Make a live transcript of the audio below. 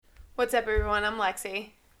What's up, everyone? I'm Lexi.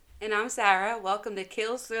 And I'm Sarah. Welcome to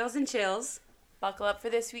Kills, Thrills, and Chills. Buckle up for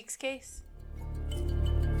this week's case.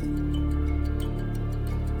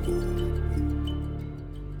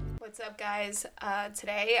 What's up, guys?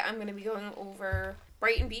 Today I'm going to be going over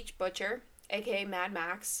Brighton Beach Butcher, aka Mad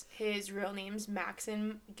Max. His real name's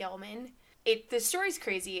Maksim Gelman. The story's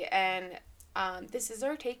crazy, and this is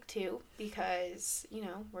our take two because,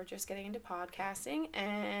 we're just getting into podcasting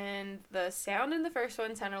and the sound in the first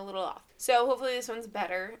one sounded a little off. So hopefully this one's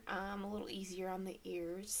better, a little easier on the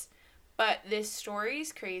ears. But this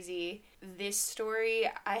story's crazy. This story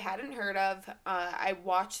I hadn't heard of. I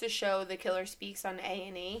watched the show The Killer Speaks on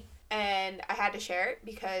A&E, and I had to share it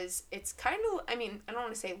because it's kind of, I don't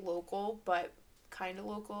want to say local, but kind of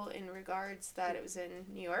local in regards that it was in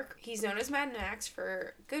New York. He's known as Mad Max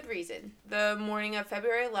for good reason. The morning of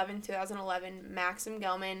February 11, 2011, Maksim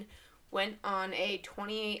Gelman went on a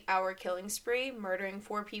 28-hour killing spree, murdering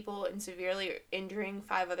 4 people and severely injuring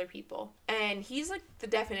 5 other people. And he's like the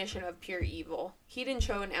definition of pure evil. He didn't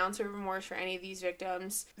show an ounce of remorse for any of these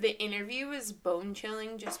victims. The interview was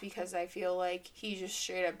bone-chilling just because I feel like he just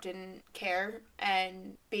straight up didn't care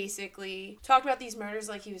and basically talked about these murders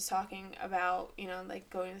like he was talking about, like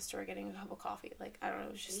going to the store getting a cup of coffee. Like, I don't know,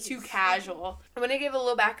 it was just too casual. I'm going to give a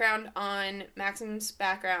little background on Maksim's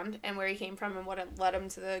background and where he came from and what led him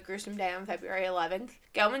to the gruesome day on February 11th.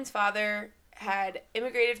 Gelman's father had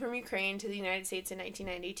immigrated from Ukraine to the United States in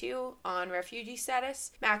 1992 on refugee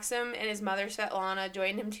status. Maksim and his mother Svetlana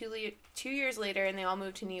joined him 2 years later, and they all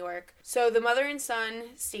moved to New York. So the mother and son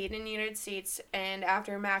stayed in the United States, and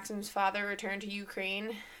after Maksim's father returned to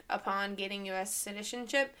Ukraine upon gaining U.S.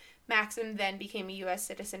 citizenship, Maksim then became a U.S.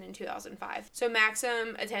 citizen in 2005. So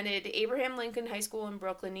Maksim attended Abraham Lincoln High School in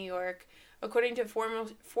Brooklyn, New York. According to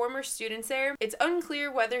former students there, it's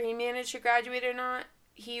unclear whether he managed to graduate or not.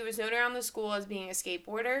 He was known around the school as being a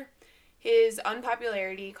skateboarder. His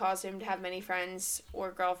unpopularity caused him to have many friends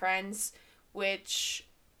or girlfriends, which,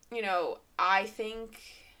 I think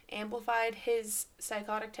amplified his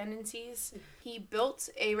psychotic tendencies. He built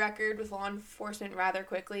a record with law enforcement rather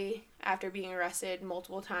quickly after being arrested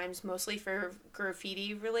multiple times, mostly for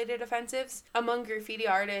graffiti-related offenses. Among graffiti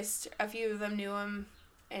artists, a few of them knew him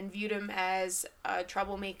and viewed him as a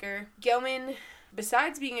troublemaker. Gelman,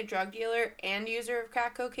 besides being a drug dealer and user of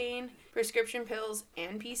crack cocaine, prescription pills,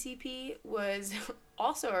 and PCP, was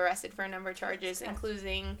also arrested for a number of charges,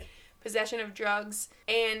 including possession of drugs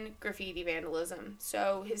and graffiti vandalism.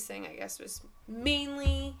 So his thing, I guess, was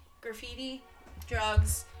mainly graffiti,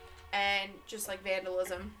 drugs, and just like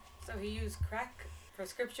vandalism. So he used crack,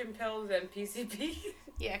 prescription pills, and PCP?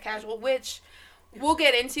 Yeah, casual, which we'll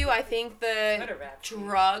get into. I think the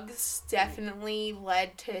drugs definitely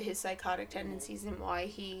led to his psychotic tendencies and why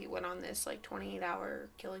he went on this 28-hour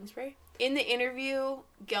killing spree. In the interview,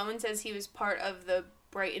 Gelman says he was part of the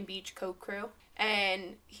Brighton Beach Coke crew,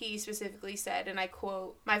 and he specifically said, and I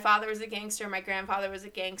quote, "My father was a gangster, my grandfather was a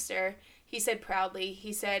gangster." He said proudly,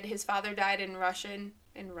 he said his father died in Russian,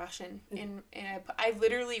 I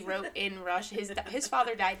literally wrote in Russian, his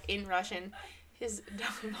father died in Russian. His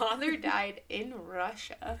father died in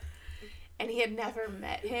Russia, and he had never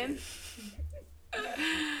met him.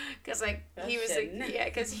 Because,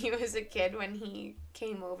 he was a kid when he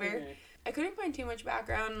came over. Mm-hmm. I couldn't find too much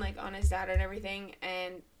background, on his dad and everything,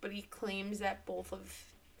 but he claims that both of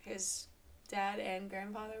his dad and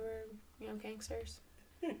grandfather were, gangsters.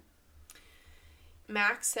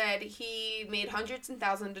 Max said he made hundreds and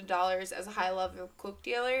thousands of dollars as a high-level coke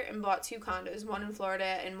dealer and bought 2 condos, one in Florida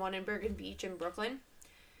and one in Brighton Beach in Brooklyn.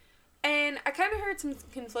 And I kind of heard some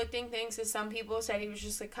conflicting things, as some people said he was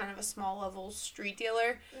just kind of a small-level street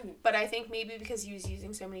dealer, but I think maybe because he was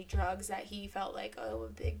using so many drugs that he felt like, oh, a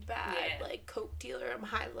big bad, coke dealer, I'm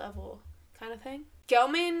high-level kind of thing.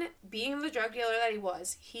 Gelman, being the drug dealer that he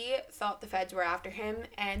was, he thought the feds were after him,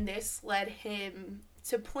 and this led him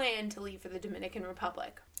to plan to leave for the Dominican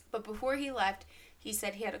Republic. But before he left, he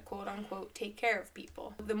said he had to quote-unquote take care of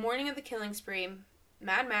people. The morning of the killing spree,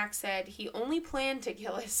 Mad Max said he only planned to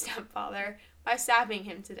kill his stepfather by stabbing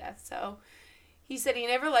him to death. So he said he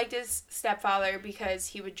never liked his stepfather because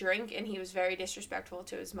he would drink and he was very disrespectful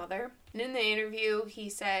to his mother. And in the interview, he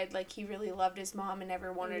said he really loved his mom and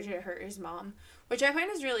never wanted to hurt his mom, which I find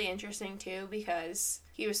is really interesting too because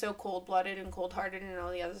he was so cold-blooded and cold-hearted in all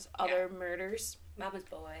the other murders. Mama's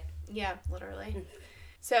boy. Yeah, literally.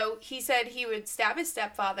 So he said he would stab his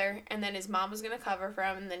stepfather, and then his mom was going to cover for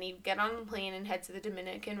him, and then he'd get on the plane and head to the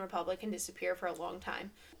Dominican Republic and disappear for a long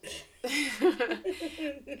time.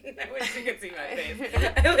 I wish you could see my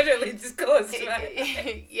face. I literally just closed my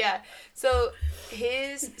eyes. Yeah. So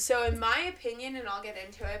in my opinion, and I'll get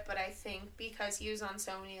into it, but I think because he was on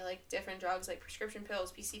so many, like, different drugs, like prescription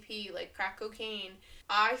pills, PCP, like crack cocaine,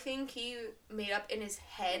 I think he made up in his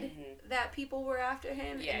head that people were after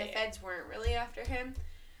him, and the feds weren't really after him.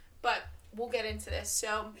 But we'll get into this.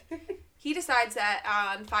 So he decides that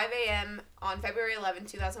on 5 a.m. on February 11,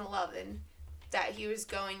 2011, that he was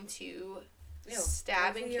going to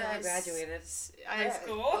stab and kill. I graduated high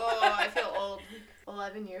school. Oh, I feel old.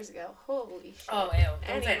 11 years ago. Holy shit. Oh, ew.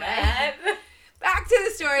 Don't say that. Back to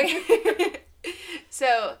the story.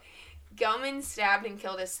 So, Gelman stabbed and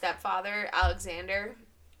killed his stepfather, Alexander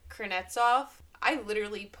Krenetsov. I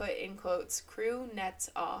literally put in quotes,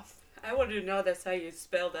 Krenetsov. I wouldn't know that's how you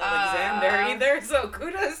spelled Alexander either, so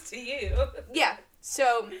kudos to you. Yeah.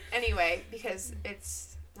 So, anyway, because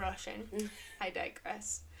it's Russian, I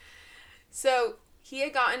digress. So, he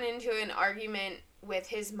had gotten into an argument with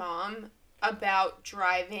his mom about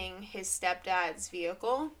driving his stepdad's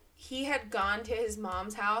vehicle. He had gone to his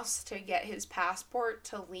mom's house to get his passport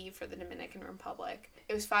to leave for the Dominican Republic.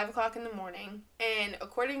 It was 5 o'clock in the morning, and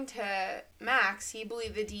according to Max, he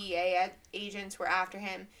believed the DEA agents were after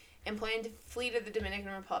him and planned to flee to the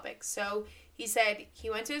Dominican Republic. So he said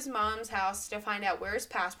he went to his mom's house to find out where his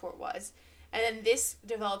passport was. And then this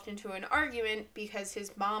developed into an argument because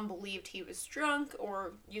his mom believed he was drunk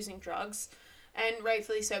or using drugs. And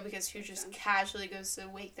rightfully so, because who just casually goes to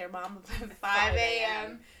wake their mom up at 5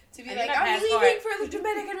 a.m. to be like, I'm leaving for the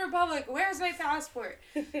Dominican Republic. Where's my passport?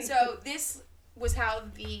 So this was how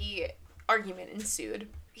the argument ensued.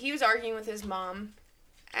 He was arguing with his mom,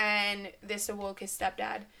 and this awoke his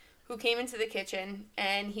stepdad, who came into the kitchen,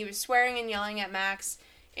 and he was swearing and yelling at Max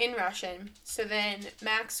in Russian. So then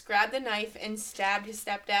Max grabbed the knife and stabbed his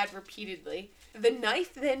stepdad repeatedly. The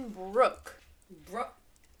knife then broke.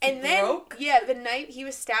 And then, the knife, he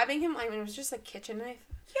was stabbing him. I mean, it was just a kitchen knife.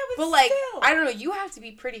 Yeah, but like, still. I don't know, you have to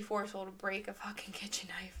be pretty forceful to break a fucking kitchen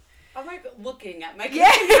knife. I'm like looking at my kitchen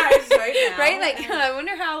knives right now. Right? Like, I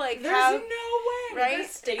wonder how, like, there's no way. Right? There's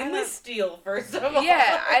stainless steel, first of all.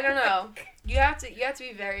 Yeah, I don't know. You have to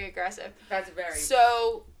be very aggressive. That's very.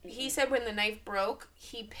 So, he said when the knife broke,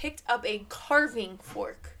 he picked up a carving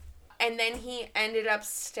fork. And then he ended up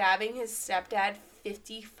stabbing his stepdad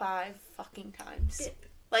 55 fucking times.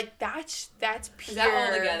 Like, that's pure. Is that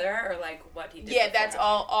all together, or like what he did? Yeah, that's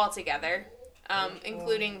all together.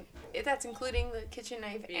 Including the kitchen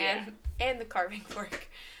knife and the carving fork.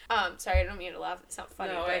 Sorry, I don't mean to laugh. It's not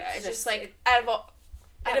funny, but it's just like out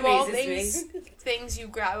of all things, you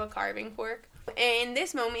grab a carving fork. And in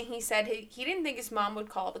this moment, he said he didn't think his mom would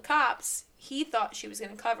call the cops. He thought she was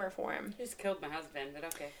going to cover for him. He just killed my husband, but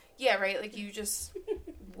okay. Yeah, right. Like, you just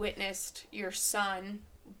witnessed your son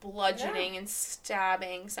bludgeoning and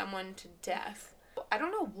stabbing someone to death. I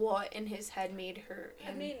don't know what in his head made her.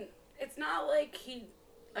 I mean, it's not like he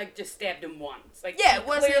just stabbed him once. Like, yeah, he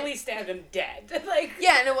clearly stabbed him dead. Like,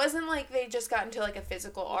 yeah, and it wasn't like they just got into like a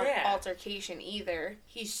physical altercation either.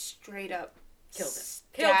 He straight up killed him.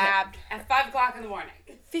 Stabbed at 5 o'clock in the morning.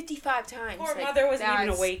 55 times. Poor mother wasn't even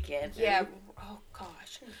awake yet. Yeah. Oh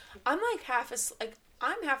gosh, I'm like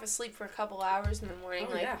I'm half asleep for a couple hours in the morning.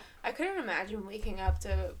 I couldn't imagine waking up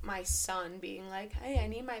to my son being like, "Hey, I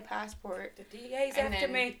need my passport." The DA's after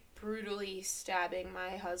me. Brutally stabbing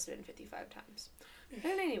my husband 55 times.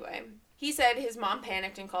 And anyway, he said his mom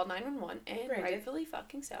panicked and called 911, and rightfully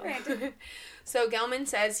fucking so. So Gelman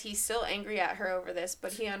says he's still angry at her over this,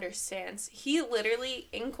 but he understands. He literally,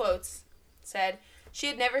 in quotes, said she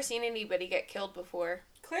had never seen anybody get killed before.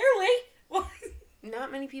 Clearly. What?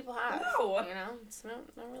 Not many people have. No. You know, it's not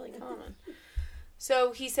really common.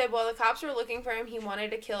 So he said while the cops were looking for him, he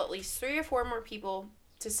wanted to kill at least 3 or 4 more people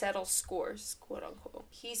to settle scores, quote unquote.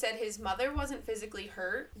 He said his mother wasn't physically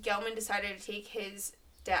hurt. Gelman decided to take his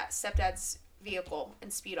stepdad's vehicle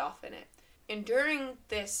and speed off in it. And during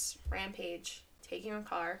this rampage, taking a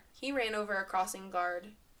car, he ran over a crossing guard,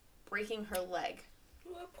 breaking her leg.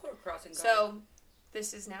 Well, poor crossing guard. So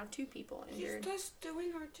this is now 2 people injured. She's just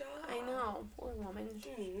doing her job. I know, poor woman.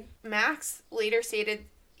 Max later stated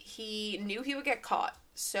he knew he would get caught,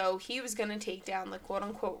 so he was going to take down the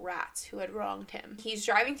quote-unquote rats who had wronged him. He's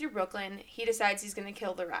driving through Brooklyn. He decides he's going to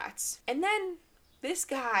kill the rats. And then this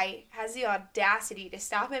guy has the audacity to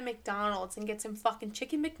stop at McDonald's and get some fucking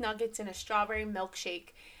chicken McNuggets and a strawberry milkshake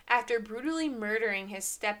after brutally murdering his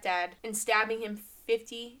stepdad and stabbing him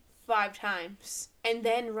 55 5 times. And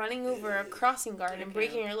then running over a crossing guard and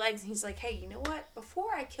breaking her legs. And he's like, hey, you know what?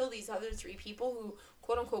 Before I kill these other 3 people who,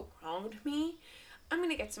 quote-unquote, wronged me, I'm going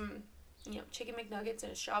to get some, chicken McNuggets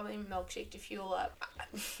and a strawberry milkshake to fuel up.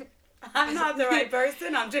 I'm not the right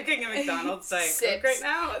person. I'm drinking a McDonald's Diet Coke right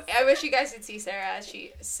now. I wish you guys could see Sarah as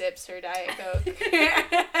she sips her Diet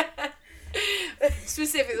Coke.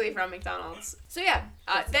 Specifically from McDonald's. So yeah,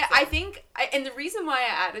 I think, and the reason why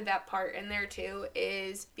I added that part in there too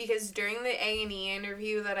is because during the A&E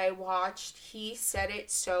interview that I watched, he said it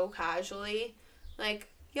so casually, like,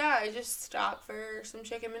 yeah, I just stopped for some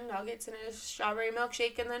chicken McNuggets and a strawberry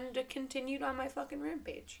milkshake and then continued on my fucking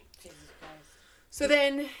rampage. Jesus Christ. So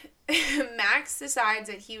then, Max decides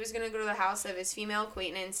that he was going to go to the house of his female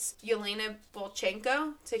acquaintance, Yelena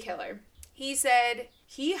Bolchenko, to kill her. He said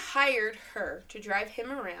he hired her to drive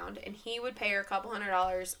him around, and he would pay her a couple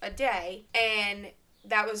 $100 a day, and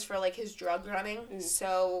that was for, like, his drug running,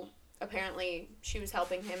 so apparently she was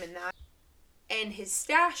helping him in that. And his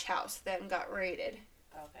stash house then got raided.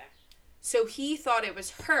 Okay. So he thought it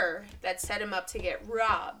was her that set him up to get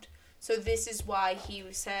robbed. So this is why he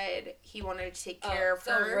said he wanted to take care of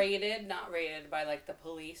her. So raided, not raided by, like, the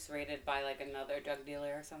police, raided by, like, another drug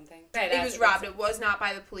dealer or something? It was robbed. It was not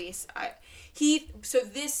by the police. So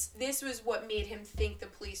this was what made him think the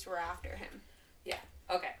police were after him. Yeah.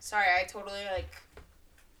 Okay. Sorry, I totally,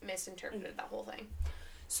 misinterpreted that whole thing.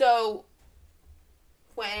 So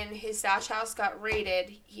when his stash house got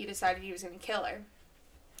raided, he decided he was going to kill her.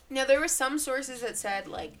 Now, there were some sources that said,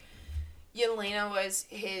 Yelena was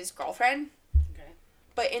his girlfriend. Okay.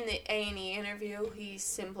 But in the A&E interview, he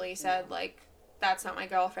simply said, that's not my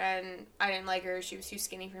girlfriend. I didn't like her. She was too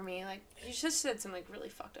skinny for me. He just said some, really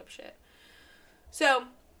fucked up shit. So,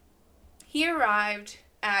 he arrived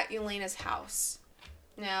at Yelena's house.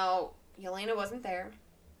 Now, Yelena wasn't there.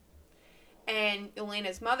 And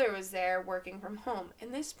Yelena's mother was there working from home.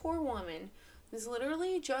 And this poor woman was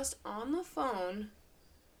literally just on the phone.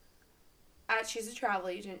 She's a travel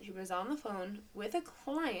agent. She was on the phone with a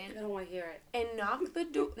client. I don't want to hear it. And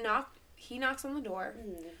he knocks on the door.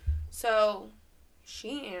 So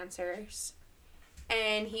she answers.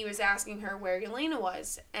 And he was asking her where Yelena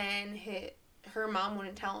was. And her mom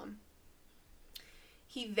wouldn't tell him.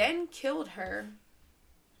 He then killed her.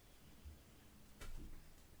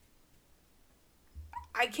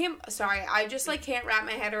 I just can't wrap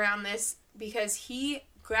my head around this because he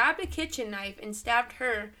grabbed a kitchen knife and stabbed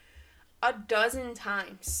her 12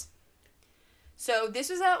 times. So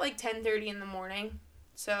this was at 10:30 in the morning.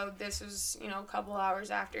 So this was, a couple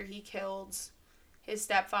hours after he killed his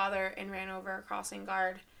stepfather and ran over a crossing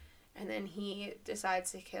guard. And then he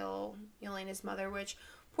decides to kill Yelena's mother, which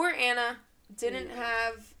poor Anna didn't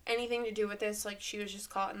have anything to do with this. She was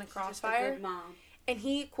just caught in the crossfire. Just a good mom. And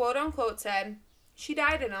he, quote unquote, said, she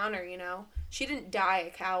died in honor, She didn't die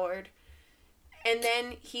a coward. And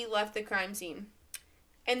then he left the crime scene.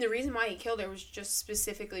 And the reason why he killed her was just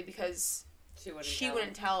specifically because she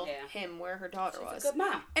wouldn't tell him where her daughter was. She's a good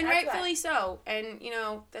mom. And rightfully so. And,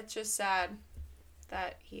 that's just sad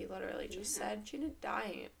that he literally just said she didn't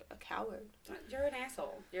die a coward. You're an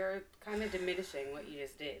asshole. You're kind of diminishing what you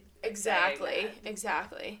just did. Exactly.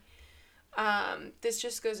 This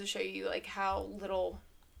just goes to show you, how little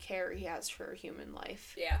care he has for human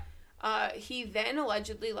life. Yeah. He then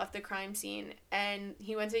allegedly left the crime scene and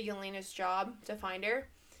he went to Yelena's job to find her.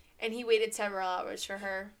 And he waited several hours for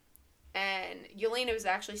her. And Yelena was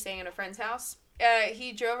actually staying at a friend's house.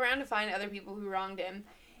 He drove around to find other people who wronged him.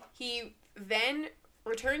 He then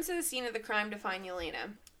returns to the scene of the crime to find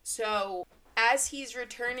Yelena. So, as he's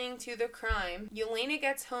returning to the crime, Yelena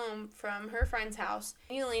gets home from her friend's house.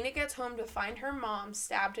 Yelena gets home to find her mom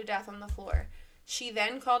stabbed to death on the floor. She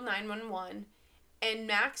then called 911. And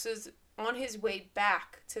Max was on his way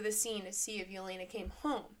back to the scene to see if Yelena came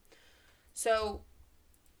home. So,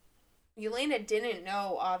 Yelena didn't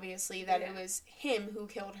know, obviously, that it was him who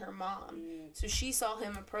killed her mom. So she saw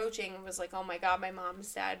him approaching and was like, oh my god, my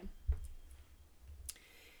mom's dead.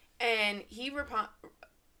 And he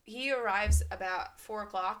arrives about 4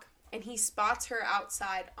 o'clock, and he spots her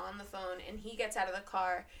outside on the phone, and he gets out of the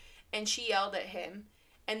car, and she yelled at him.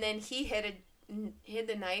 And then he hid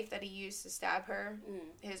the knife that he used to stab her,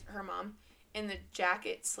 her mom, in the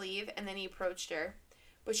jacket sleeve, and then he approached her.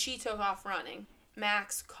 But she took off running.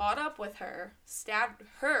 Max caught up with her, stabbed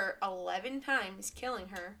her 11 times, killing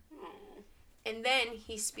her. And then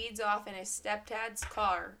he speeds off in his stepdad's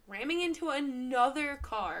car, ramming into another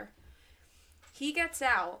car. He gets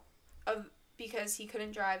out because he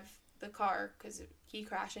couldn't drive the car because he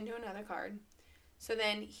crashed into another car. So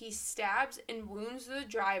then he stabs and wounds the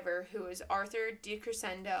driver, who is Arthur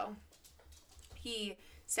DiCrescendo. He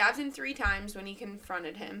stabbed him 3 times when he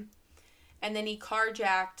confronted him, and then he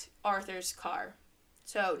carjacked Arthur's car.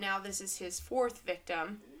 So now this is his 4th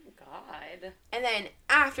victim. God. And then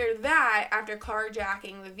after that, after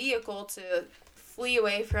carjacking the vehicle to flee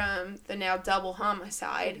away from the now double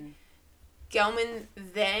homicide, Gelman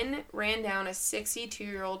then ran down a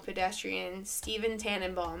 62-year-old pedestrian, Stephen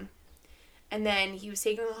Tannenbaum. And then he was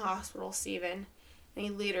taken to the hospital, Stephen, and he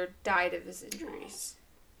later died of his injuries.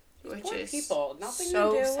 Which poor is people. Nothing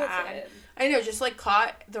so to do sad. with it. I know, just like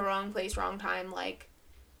caught the wrong place, wrong time, like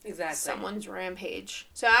Exactly. someone's rampage.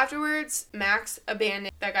 So afterwards, Max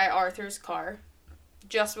abandoned that guy Arthur's car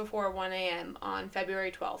just before 1 a.m. on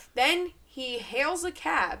February 12th. Then he hails a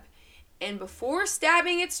cab, and before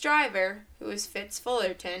stabbing its driver, who is Fitz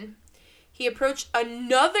Fullerton, he approached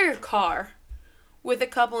another car with a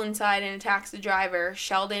couple inside and attacks the driver,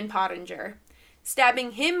 Sheldon Pottinger,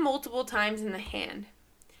 stabbing him multiple times in the hand.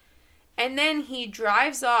 And then he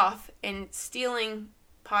drives off and stealing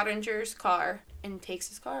Pottinger's car and takes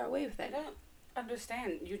his car away with I it. don't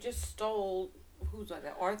understand. You just stole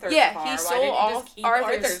Arthur's Yeah, car. he Why stole didn't you all just keep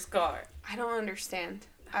Arthur's car? I don't understand.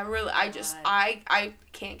 I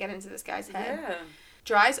can't get into this guy's head. Yeah.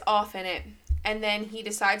 Drives off in it, and then he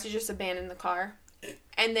decides to just abandon the car.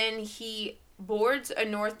 And then he boards a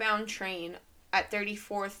northbound train at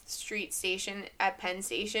 34th Street Station at Penn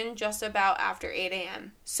Station just about after 8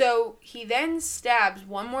 a.m. So he then stabs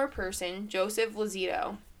one more person, Joseph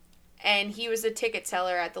Lazito, and he was a ticket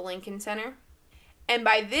seller at the Lincoln Center. And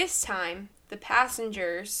by this time, the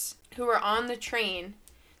passengers who were on the train,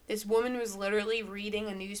 this woman was literally reading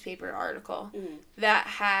a newspaper article that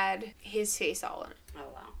had his face all in it. Oh,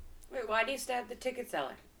 wow. Wait, why do you stab the ticket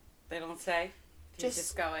seller? They don't say?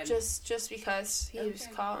 Just go in. Just because he was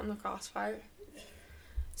caught in the crossfire.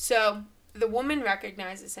 So, the woman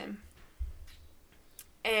recognizes him.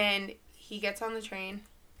 And he gets on the train.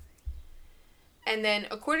 And then,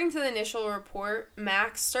 according to the initial report,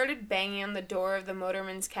 Max started banging on the door of the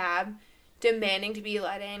motorman's cab, demanding to be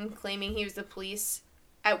let in, claiming he was the police,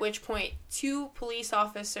 at which point 2 police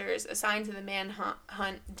officers assigned to the manhunt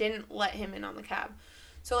didn't let him in on the cab.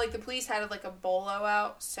 So, like, the police had, like, a bolo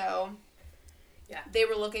out, so they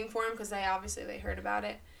were looking for him because they heard about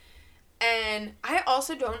it. And I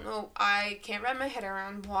also don't know, I can't wrap my head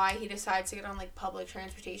around why he decides to get on, like, public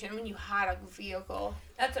transportation when you had a vehicle.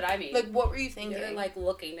 That's what I mean. Like, what were you thinking? You're, like,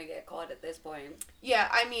 looking to get caught at this point. Yeah,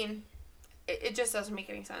 I mean, it just doesn't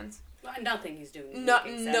make any sense. Well, nothing he's doing None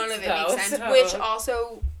of it makes sense, which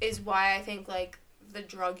also is why I think, like, the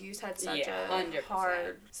drug use had such a 100%.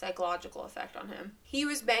 hard psychological effect on him. He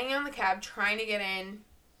was banging on the cab, trying to get in.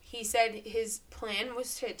 He said his plan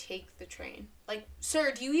was to take the train. Like,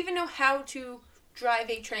 sir, do you even know how to drive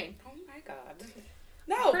a train? Oh my god.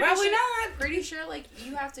 No, probably not. Pretty sure, like,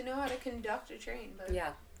 you have to know how to conduct a train, but,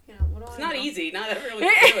 yeah. you know, what do I know? It's not easy. Not everyone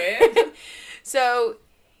can do it. So,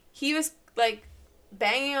 he was, like,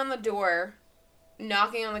 banging on the door,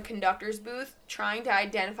 knocking on the conductor's booth, trying to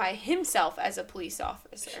identify himself as a police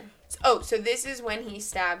officer. So this is when he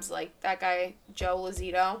stabs, like, that guy, Joe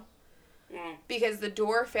Lazito. Because the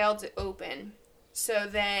door failed to open. So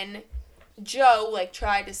then Joe, like,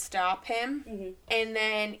 tried to stop him. And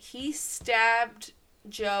then he stabbed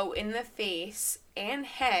Joe in the face and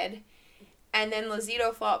head. And then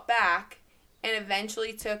Lazito fought back and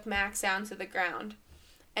eventually took Max down to the ground.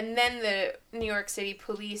 And then the New York City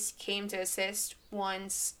police came to assist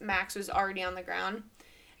once Max was already on the ground.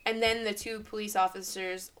 And then the 2 police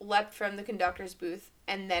officers leapt from the conductor's booth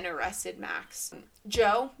and then arrested Max.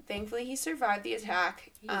 Joe, thankfully he survived the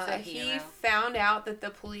attack. He found out that the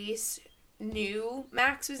police knew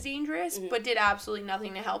Max was dangerous, but did absolutely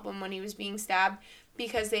nothing to help him when he was being stabbed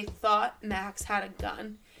because they thought Max had a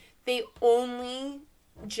gun. They only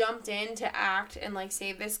jumped in to act and, like,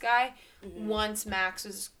 save this guy once Max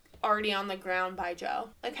was already on the ground by Joe.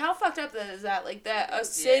 Like, how fucked up is that? Like, that a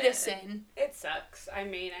citizen... It sucks. I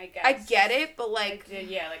mean, I guess... I get it, but, like... I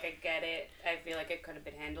get it. I feel like it could have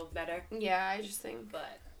been handled better. Yeah, I just think...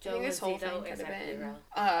 But I think this whole thing could have been...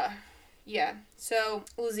 Yeah. So,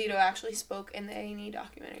 Lazito actually spoke in the A&E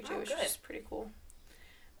documentary, too, which is pretty cool.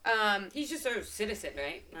 He's just a citizen,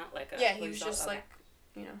 right? Not like a... Yeah, he was just, like,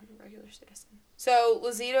 you know, a regular citizen. So,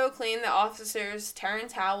 Lazito claimed that officers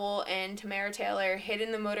Terrence Howell and Tamara Taylor hid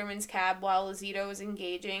in the motorman's cab while Lazito was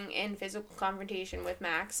engaging in physical confrontation with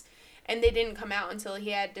Max, and they didn't come out until he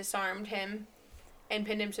had disarmed him and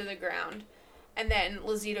pinned him to the ground. And then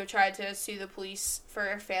Lazito tried to sue the police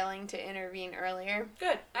for failing to intervene earlier.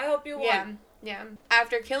 Good. I hope you won. Yeah.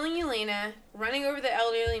 After killing Elena, running over the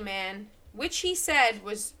elderly man, which he said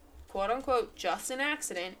was, quote-unquote, just an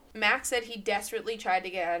accident, Max said he desperately tried to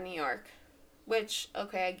get out of New York, Which,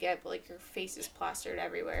 okay, I get, but, like, your face is plastered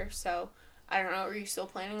everywhere, so I don't know, are you still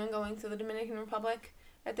planning on going to the Dominican Republic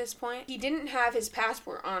at this point? He didn't have his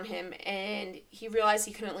passport on him, and he realized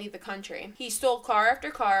he couldn't leave the country. He stole car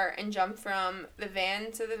after car and jumped from the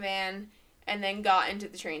van to the van and then got into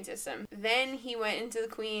the train system. Then he went into the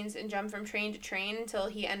Queens and jumped from train to train until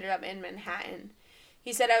he ended up in Manhattan.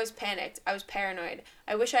 He said, I was panicked. I was paranoid.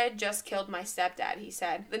 I wish I had just killed my stepdad, he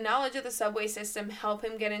said. The knowledge of the subway system helped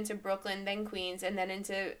him get into Brooklyn, then Queens, and then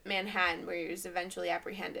into Manhattan, where he was eventually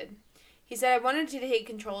apprehended. He said, I wanted to take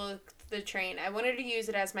control of the train. I wanted to use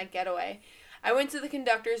it as my getaway. I went to the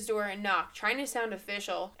conductor's door and knocked, trying to sound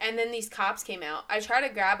official, and then these cops came out. I tried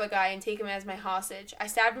to grab a guy and take him as my hostage. I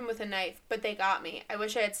stabbed him with a knife, but they got me. I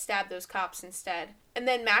wish I had stabbed those cops instead. And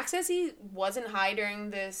then Max says he wasn't high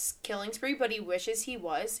during this killing spree, but he wishes he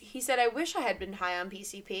was. He said, I wish I had been high on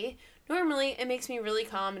PCP. Normally, it makes me really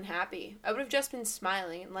calm and happy. I would have just been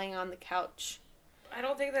smiling and laying on the couch. I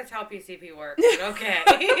don't think that's how PCP works, but okay.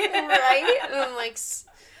 Right? And I'm like,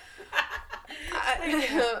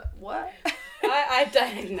 what? I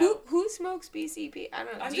don't know. Who smokes PCP? I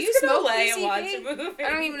don't know. I'm Do just you gonna smoke lay PCP? and watch a movie. I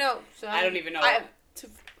don't even know. So I don't even know.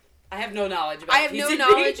 I have no knowledge about I have PCP. no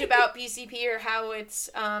knowledge about PCP or how it's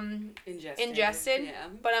ingested. Yeah.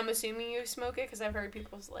 But I'm assuming you smoke it because I've heard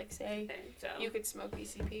people like say So. you could smoke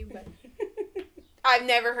PCP, but I've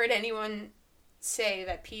never heard anyone say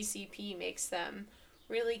that PCP makes them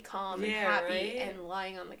really calm and happy and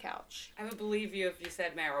lying on the couch. I would believe you if you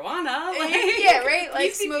said marijuana. Like, yeah, right?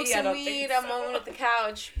 Like, PCP, smoke some weed, so. I'm on with the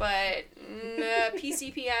couch, but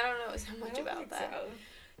PCP, I don't know so much about that.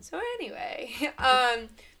 So anyway,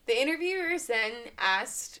 the interviewers then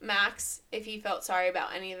asked Max if he felt sorry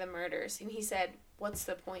about any of the murders, and he said, what's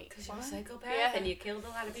the point? Because you're a psychopath and you killed a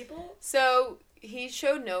lot of people? So he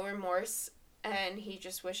showed no remorse, and he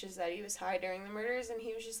just wishes that he was high during the murders, and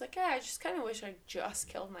he was just like, yeah, I just kind of wish I just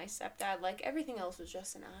killed my stepdad. Like, everything else was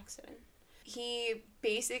just an accident. He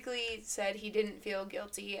basically said he didn't feel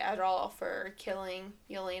guilty at all for killing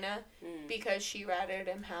Yelena because she ratted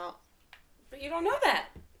him out. But you don't know that.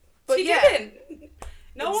 But she didn't.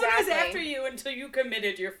 No one was after you until you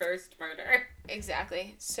committed your first murder.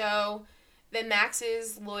 Exactly. So then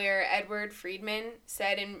Max's lawyer, Edward Friedman,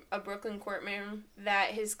 said in a Brooklyn courtroom that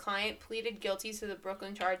his client pleaded guilty to the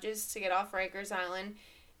Brooklyn charges to get off Rikers Island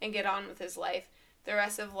and get on with his life. The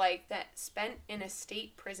rest of life that spent in a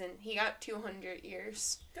state prison. He got 200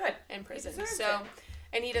 years in prison. So,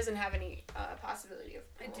 and he doesn't have any possibility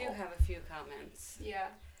of parole. I do have a few comments. Yeah.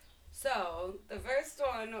 So, the first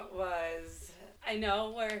one was,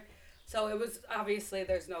 so it was, obviously,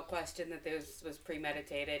 there's no question that this was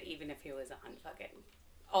premeditated, even if he was on fucking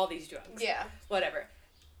all these drugs. Yeah. Whatever.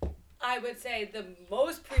 I would say the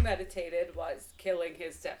most premeditated was killing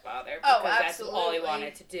his stepfather. Oh, because absolutely. that's all he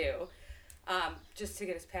wanted to do. Just to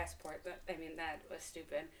get his passport. That was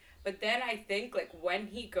stupid. But then I think, like, when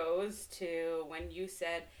you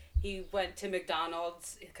said he went to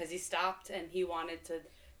McDonald's because he stopped and he wanted to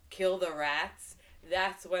kill the rats,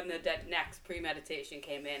 that's when the next premeditation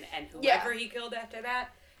came in, and whoever he killed after that,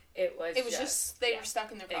 it was just they were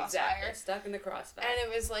stuck in the crossfire. Exactly, stuck in the crossfire. And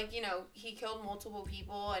it was like, he killed multiple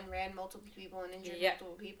people and ran multiple people and injured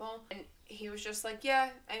multiple people, and he was just like,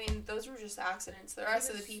 those were just accidents. The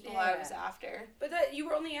rest of the people I was after. But that you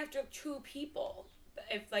were only after 2 people.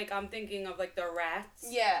 If, like, I'm thinking of, like, the rats.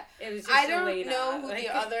 Yeah. It was just I don't Elena. know who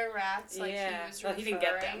the other rats, he was referring he didn't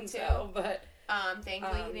get them, to. But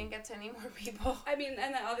thankfully he didn't get to any more people. I mean,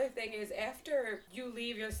 and the other thing is, after you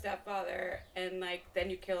leave your stepfather and, like, then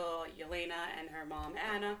you kill Yelena and her mom,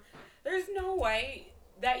 Anna, there's no way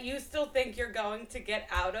that you still think you're going to get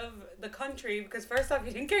out of the country, because first off,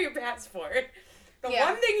 you didn't get your passport. The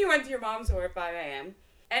one thing you went to your mom's for at 5 a.m.,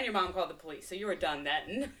 and your mom called the police, so you were done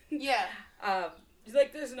then. Yeah.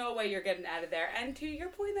 Like, there's no way you're getting out of there. And to your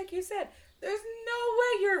point, like you said, there's no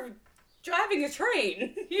way you're driving a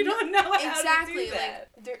train. You don't know how to do that.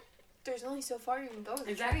 Like, there's only so far you can go with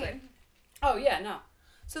a train. Oh, yeah, no.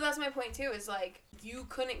 So that's my point, too, is, like, you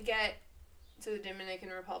couldn't get to the Dominican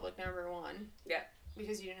Republic, number 1. Yeah.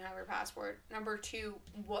 Because you didn't have your passport. Number 2,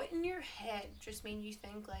 what in your head just made you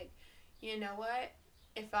think, like, you know what?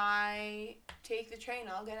 If I take the train,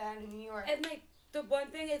 I'll get out of New York. And, like, the one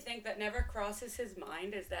thing I think that never crosses his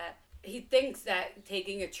mind is that he thinks that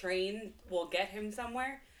taking a train will get him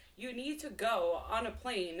somewhere. You need to go on a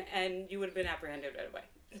plane, and you would have been apprehended right away.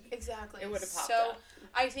 Exactly. It would have popped up. So,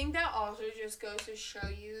 I think that also just goes to show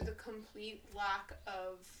you the complete lack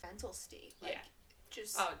of mental state. Like,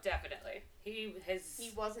 just... Oh, definitely. He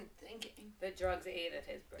wasn't thinking. The drugs ate at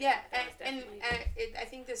his brain. Yeah, and I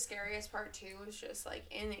think the scariest part, too, was just, like,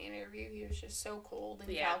 in the interview, he was just so cold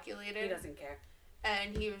and calculated. He doesn't care.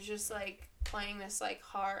 And he was just, like, playing this, like,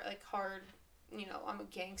 hard, you know, I'm a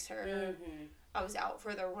gangster. Mm-hmm. I was out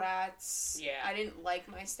for the rats. Yeah. I didn't like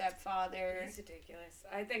my stepfather. It's ridiculous.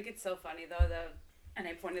 I think it's so funny, though, and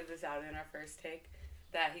I pointed this out in our first take,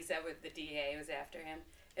 that he said with the DA was after him.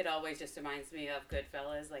 It always just reminds me of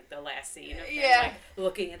Goodfellas, like the last scene of him, like,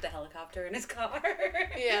 looking at the helicopter in his car.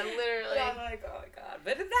 Yeah, literally. And I'm like, oh my god.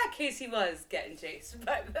 But in that case, he was getting chased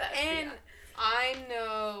by that. And I'm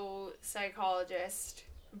no psychologist,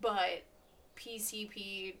 but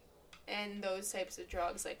PCP and those types of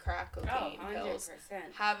drugs, like crack cocaine pills,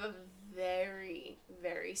 have a very,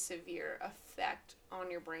 very severe effect on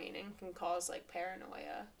your brain and can cause, like,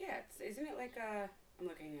 paranoia. Yeah, isn't it like I'm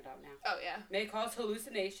looking it up now. Oh, yeah. May cause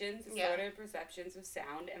hallucinations, distorted perceptions of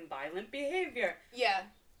sound, and violent behavior. Yeah,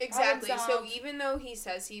 exactly. So even though he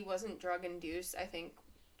says he wasn't drug-induced, I think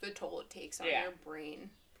the toll it takes on your brain.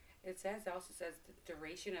 It also says the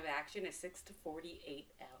duration of action is 6 to 48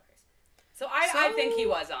 hours. So I think he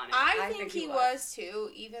was on it. I think he was too,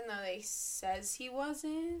 even though they says he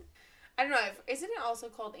wasn't. I don't know. Isn't it also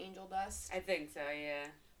called angel dust? I think so, yeah.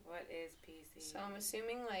 What is PCP? So I'm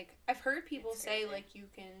assuming, like, I've heard people say, like, you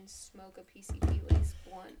can smoke a PCP lace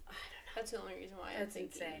blunt. I don't know. That's the only reason why I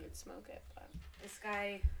think you would smoke it. But this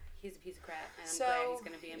guy, he's a piece of crap, and I'm glad he's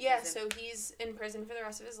going to be in prison. Yeah, so he's in prison for the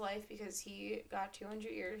rest of his life because he got 200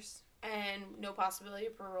 years and no possibility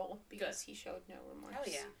of parole because he showed no remorse. Hell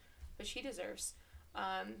yeah. Which he deserves.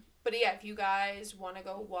 But yeah, if you guys want to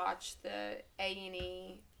go watch the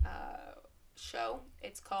A&E show,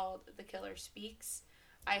 it's called The Killer Speaks.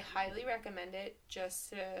 I highly recommend it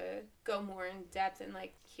just to go more in depth and,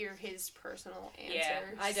 like, hear his personal answers. Yeah,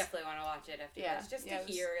 I definitely want to watch it after this, just to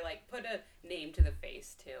hear, like, put a name to the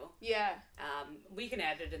face, too. Yeah. We can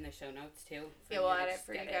add it in the show notes, too. Yeah, we'll add it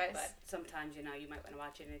for you guys. But sometimes, you know, you might want to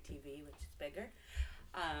watch it on a TV, which is bigger.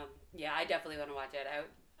 Yeah, I definitely want to watch it.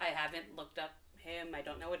 I haven't looked up him. I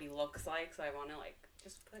don't know what he looks like, so I want to, like,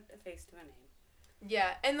 just put a face to a name.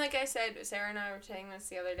 Yeah, and like I said, Sarah and I were saying this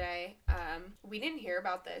the other day. We didn't hear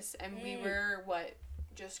about this, and we were,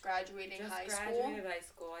 just graduating high school? Just graduated high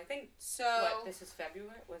school. I think, this is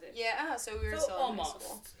February? Was it? Yeah, so we were still almost. in high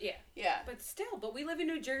school. Yeah. Yeah. But we live in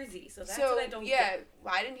New Jersey, so that's what I don't get.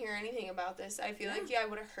 Yeah, I didn't hear anything about this. I feel like, I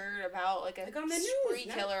would have heard about, like, a on the spree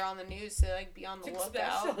killer on the news to, like, be on the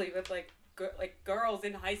lookout. Especially with, like girls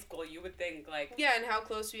in high school, you would think, like... Yeah, and how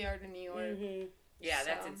close we are to New York. Mm-hmm. Yeah,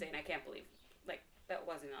 that's insane. I can't believe, like, that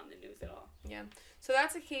wasn't on the news at all. Yeah. So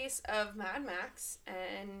that's a case of Mad Max,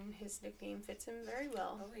 and his nickname fits him very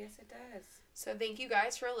well. Oh, yes, it does. So thank you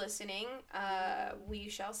guys for listening. We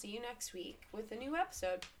shall see you next week with a new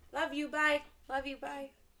episode. Love you, bye. Love you,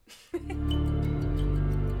 bye.